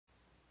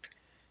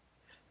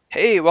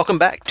Hey, welcome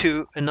back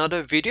to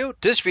another video.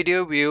 This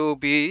video we will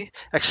be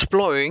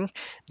exploring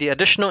the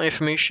additional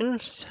information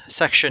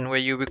section where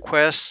you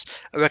request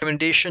a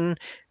recommendation.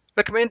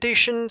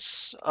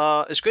 Recommendations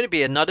is going to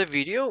be another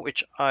video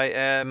which I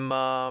am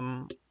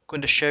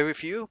going to share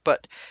with you,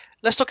 but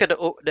let's look at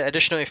the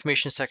additional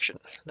information section.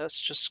 Let's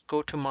just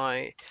go to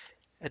my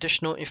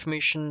additional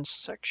information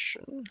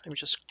section. Let me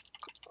just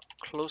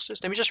close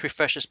this. Let me just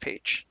refresh this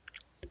page.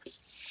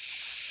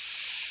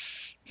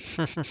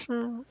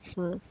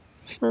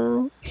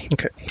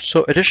 Okay,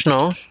 so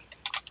additional.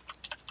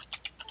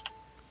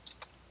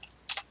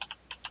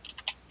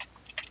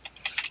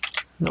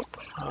 Nope.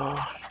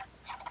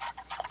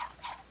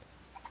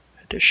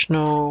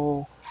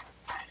 Additional.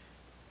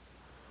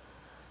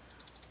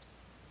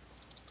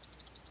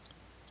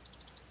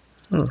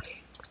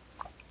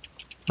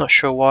 Not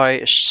sure why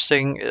it's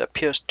saying it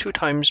appears 2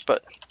 times,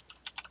 but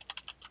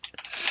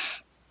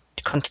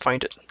you can't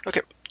find it.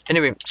 Okay.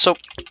 Anyway, so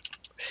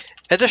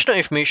additional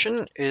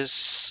information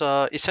is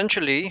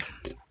essentially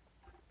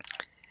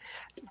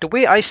the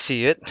way I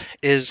see it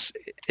is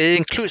it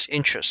includes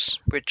interests,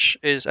 which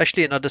is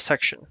actually another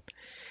section.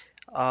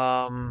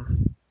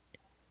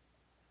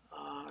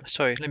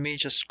 Sorry, let me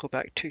just go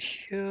back to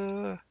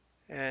here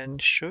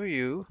and show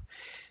you.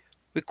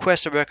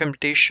 Request a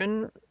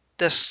recommendation.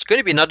 There's going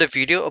to be another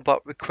video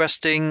about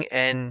requesting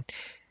and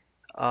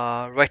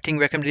writing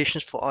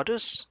recommendations for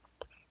others.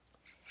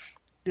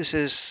 This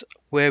is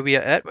where we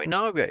are at right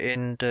now. We are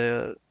in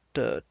the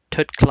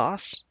third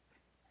class.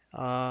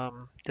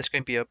 There's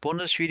going to be a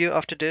bonus video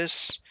after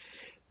this,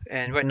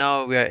 and right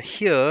now we are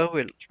here.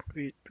 We'll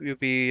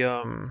be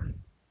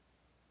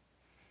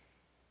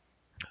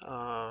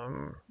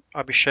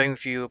I'll be sharing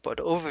with you about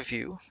the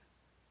overview.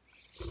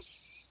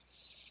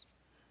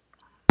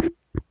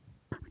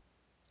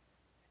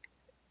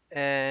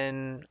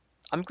 And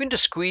I'm going to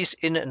squeeze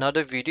in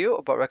another video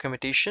about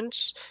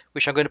recommendations,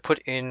 which I'm going to put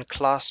in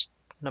class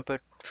number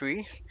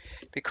 3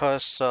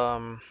 because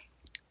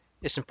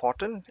it's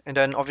important. And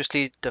then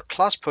obviously the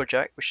class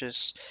project, which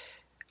is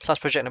class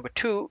project number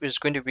 2, is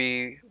going to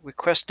be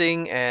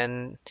requesting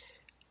and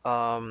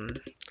um,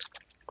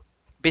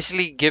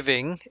 basically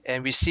giving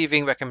and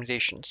receiving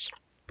recommendations.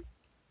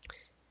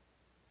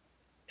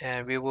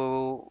 And we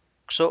will.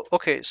 So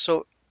okay,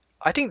 so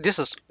I think this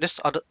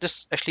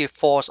actually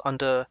falls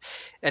under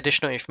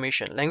additional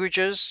information,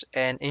 languages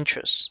and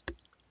interests.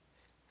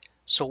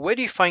 So where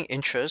do you find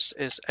interest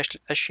is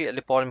actually at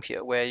the bottom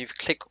here, where you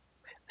click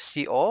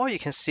see all, you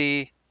can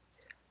see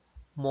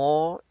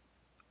more.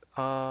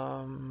 Who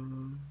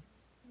am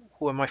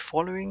I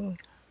following?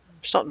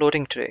 It's not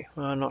loading today.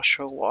 I'm not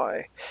sure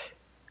why.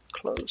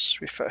 Close,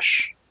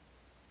 refresh.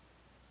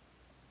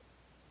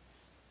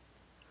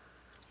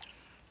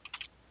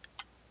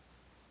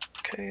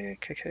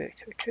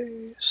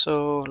 Okay.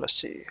 So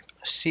let's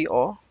see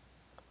all.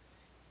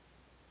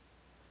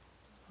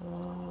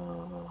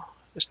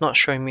 It's not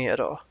showing me at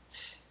all.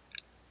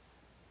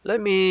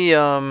 Let me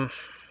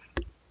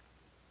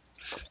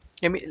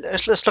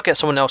let's look at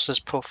someone else's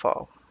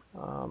profile.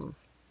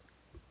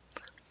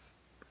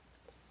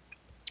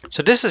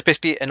 So this is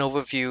basically an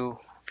overview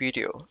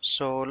video.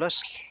 So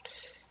let's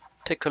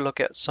take a look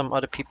at some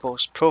other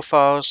people's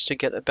profiles to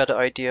get a better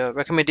idea.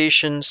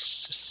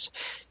 Recommendations.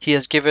 He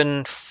has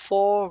given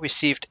 4,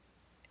 received.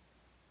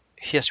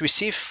 He has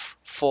received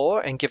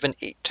 4 and given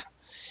 8.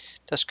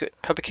 That's good.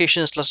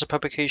 Publications, lots of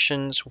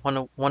publications,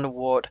 one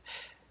award,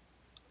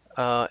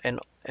 and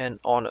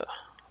honor.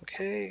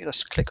 Okay,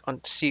 let's click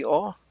on see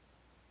all.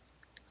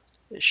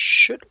 It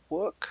should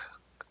work.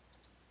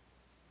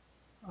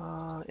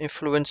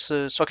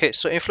 Influencers. Okay,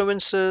 so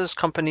influencers,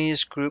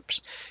 companies,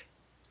 groups,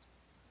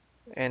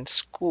 and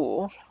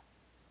school.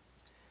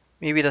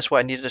 Maybe that's what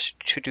I needed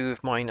to do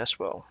with mine as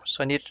well.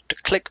 So I needed to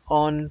click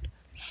on.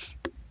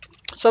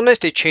 Sometimes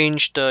they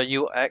change the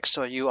UX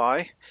or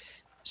UI.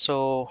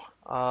 So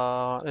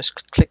let's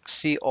click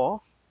see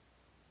all.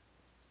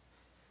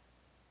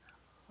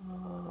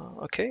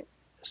 Okay,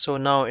 so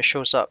now it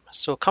shows up.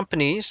 So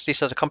companies,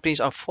 these are the companies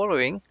I'm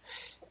following.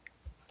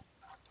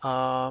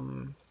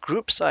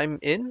 Groups I'm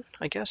in,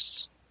 I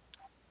guess.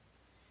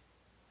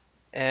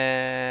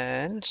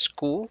 And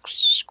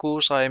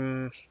schools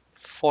I'm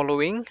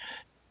following,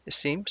 it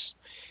seems.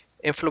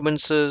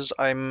 Influencers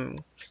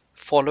I'm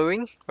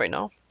following right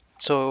now.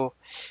 So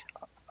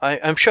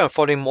I'm sure I'm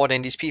following more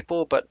than these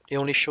people, but it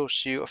only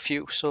shows you a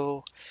few.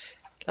 So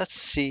let's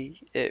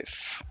see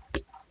if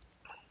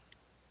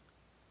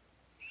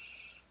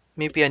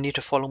maybe I need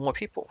to follow more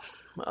people.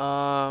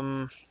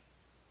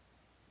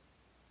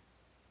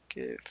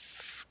 Give.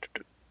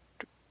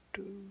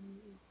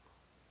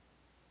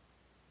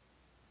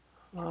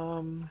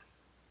 Um,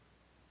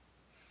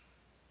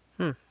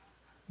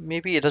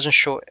 Maybe it doesn't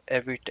show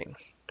everything.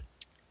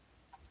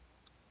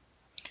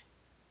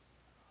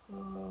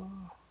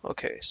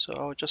 Okay, so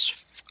I'll just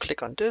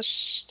click on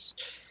this.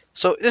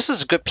 So this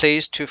is a good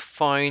place to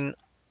find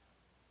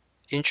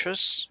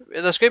interests.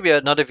 There's going to be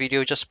another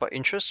video just about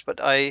interests, but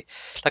like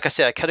I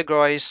said, I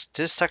categorize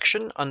this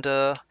section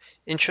under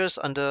interests,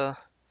 under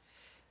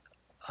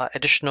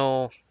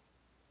additional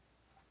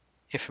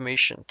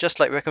information. Just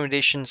like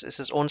recommendations is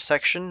its own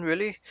section,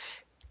 really,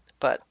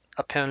 but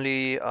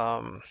apparently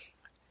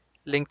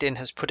LinkedIn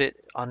has put it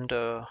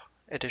under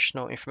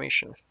additional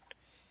information,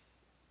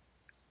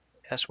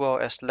 as well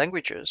as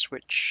languages,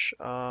 which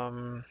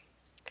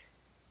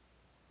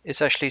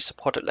is actually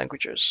supported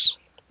languages.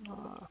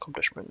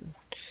 Accomplishment.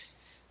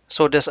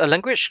 So there's a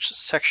language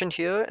section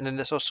here, and then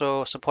there's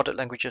also supported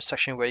languages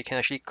section where you can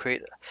actually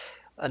create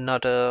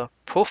another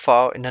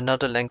profile in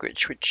another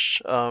language,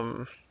 which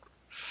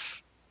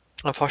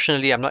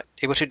unfortunately I'm not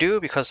able to do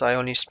because I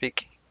only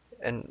speak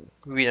and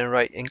read and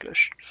write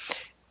English.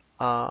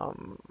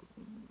 Um,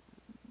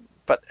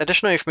 but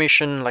additional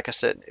information, like I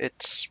said,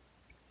 it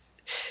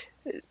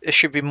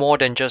should be more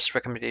than just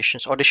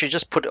recommendations, or they should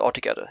just put it all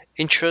together.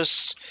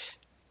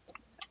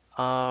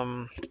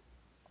 Um,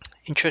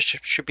 Interest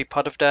should be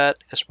part of that,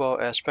 as well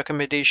as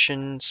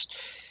recommendations.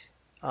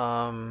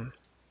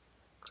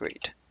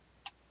 Great.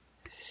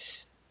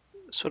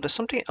 So there's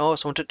something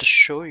else I wanted to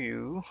show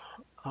you.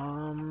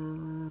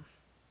 Um,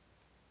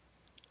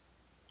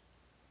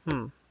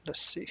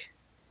 let's see.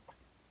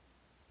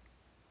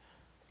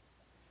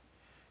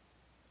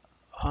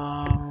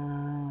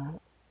 Um,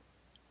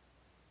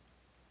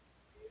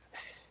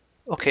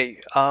 okay.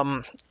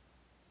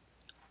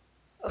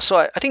 So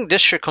I think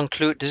this should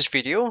conclude this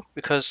video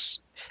because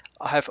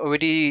I have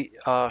already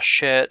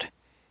shared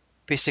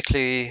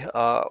basically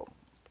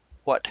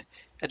what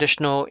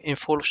additional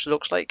info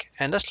looks like.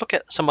 And let's look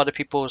at some other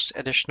people's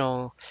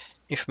additional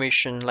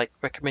information like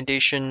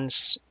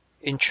recommendations,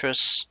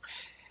 interests,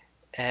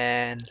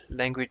 and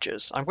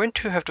languages. I'm going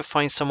to have to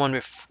find someone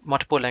with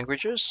multiple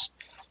languages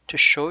to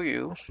show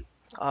you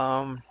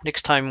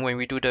next time when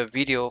we do the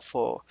video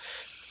for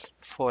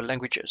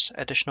languages,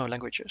 additional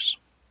languages.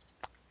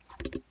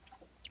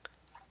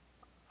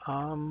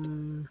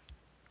 Um,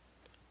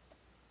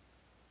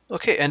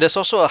 okay, and there's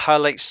also a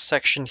highlights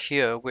section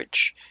here,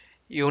 which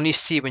you only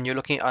see when you're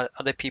looking at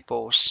other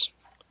people's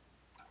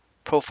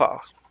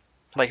profile.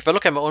 Like if I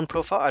look at my own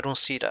profile, I don't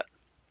see that.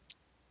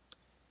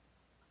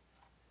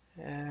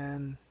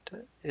 And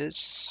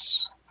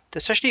there's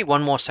actually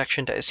one more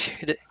section that is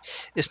hidden.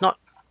 It's not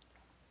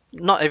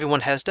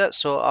everyone has that,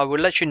 so I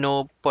will let you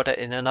know about that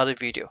in another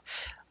video.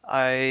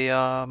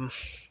 I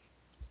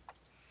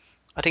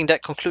think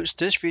that concludes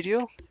this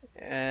video,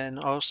 and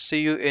I'll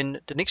see you in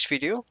the next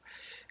video,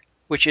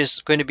 which is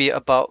going to be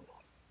about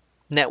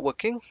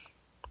networking.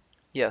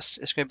 Yes,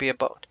 it's going to be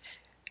about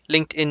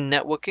LinkedIn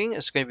networking.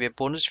 It's going to be a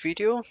bonus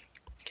video,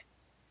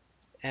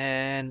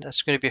 and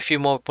there's going to be a few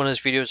more bonus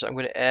videos I'm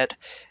going to add,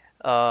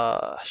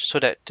 so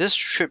that this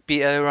should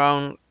be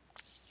around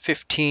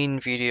 15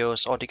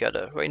 videos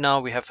altogether. Right now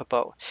we have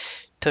about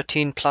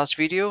 13 plus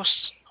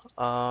videos.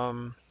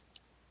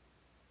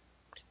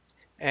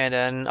 And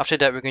then after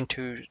that we're going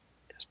to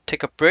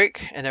take a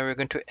break, and then we're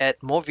going to add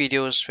more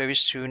videos very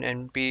soon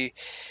and be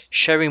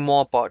sharing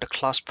more about the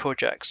class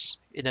projects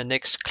in the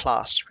next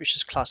class, which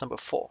is class number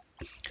 4.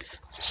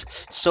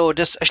 So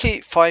there's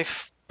actually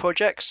 5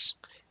 projects.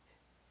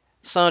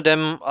 Some of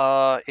them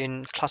are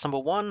in class number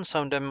 1,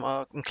 some of them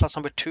are in class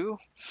number 2,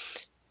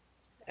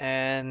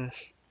 and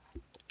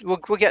we'll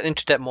get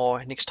into that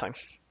more next time.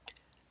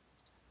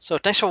 So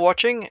thanks for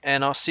watching,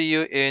 and I'll see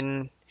you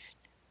in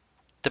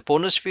the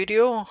bonus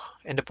video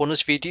and the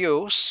bonus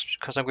videos,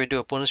 because I'm going to do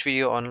a bonus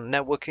video on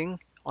networking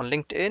on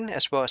LinkedIn,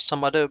 as well as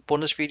some other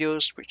bonus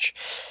videos which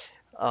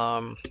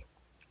I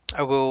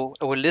will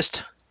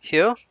list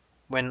here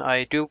when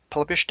I do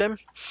publish them.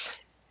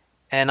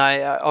 And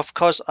I of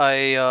course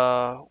I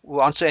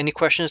will answer any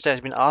questions that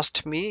has been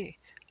asked me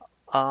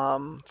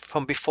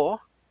from before,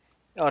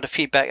 or the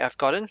feedback I've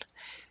gotten,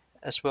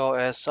 as well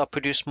as I'll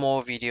produce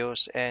more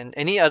videos, and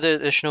any other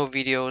additional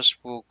videos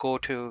will go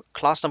to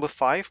class number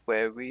 5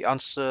 where we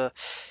answer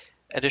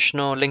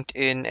additional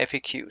LinkedIn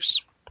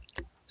FAQs.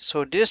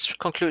 So this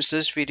concludes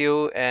this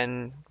video,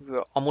 and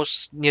we're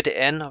almost near the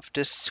end of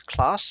this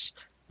class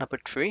number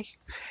 3.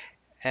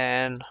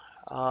 And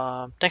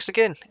thanks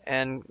again,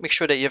 and make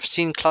sure that you've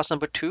seen class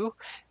number 2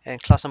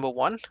 and class number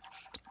 1,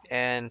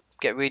 and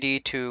get ready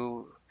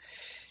to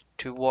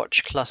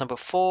watch class number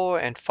 4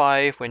 and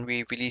 5 when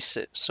we release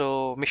it.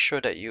 So make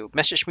sure that you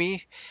message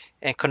me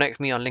and connect with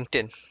me on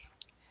LinkedIn.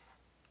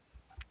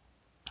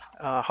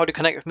 How to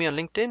connect with me on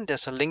LinkedIn?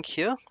 There's a link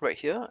here, right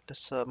here.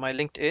 That's my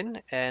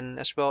LinkedIn, and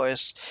as well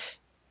as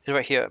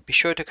right here. Be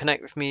sure to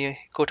connect with me.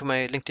 Go to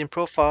my LinkedIn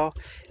profile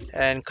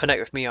and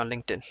connect with me on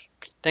LinkedIn.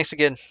 Thanks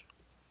again.